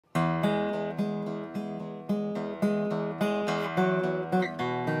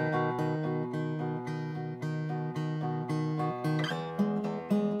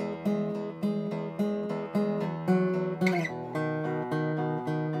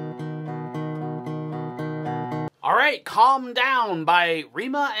right, Calm Down by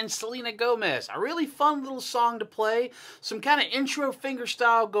Rema and Selena Gomez. A really fun little song to play. Some kind of intro finger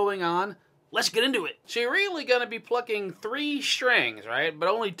style going on. Let's get into it. So you're really going to be plucking 3 strings, right? But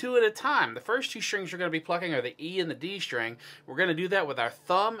only 2 at a time. The first 2 strings you're going to be plucking are the E and the D string. We're going to do that with our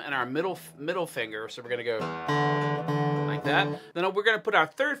thumb and our middle finger. So we're going to go like that. Then we're going to put our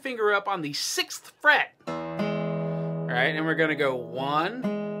 3rd finger up on the 6th fret. All right, and we're going to go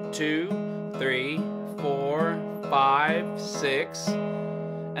 1, 2, 3, 4, 5, 6.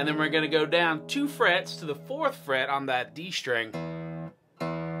 And then we're going to go down 2 frets to the 4th fret on that D string.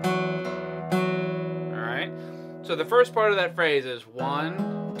 So the first part of that phrase is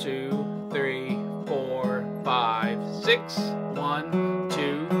 1, 2, 3, 4, 5, 6, 1,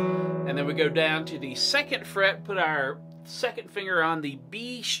 2, and then we go down to the 2nd fret, put our 2nd finger on the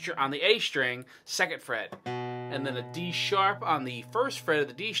on the A string, 2nd fret, and then a D sharp on the 1st fret of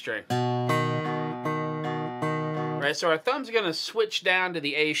the D string. Right, so our thumb's gonna switch down to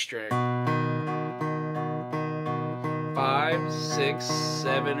the A string. 5, 6,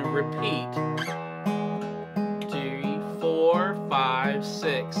 7, repeat. 4, 5,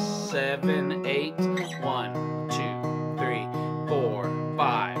 6, 7, 8. 1, 2, 3, 4,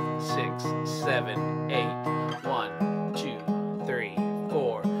 5, 6, 7, 8. 1, 2, 3,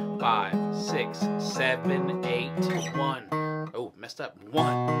 4, 5, 6, 7, 8. 1. Oh, messed up.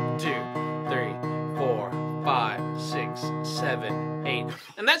 1, 2, 3, 4, 5, 6, 7, 8.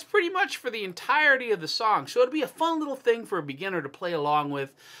 And that's pretty much for the entirety of the song. So it'll be a fun little thing for a beginner to play along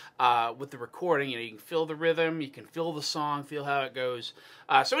with the recording. You know, you can feel the rhythm, you can feel the song, feel how it goes.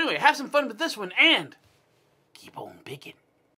 So anyway, have some fun with this one and keep on picking.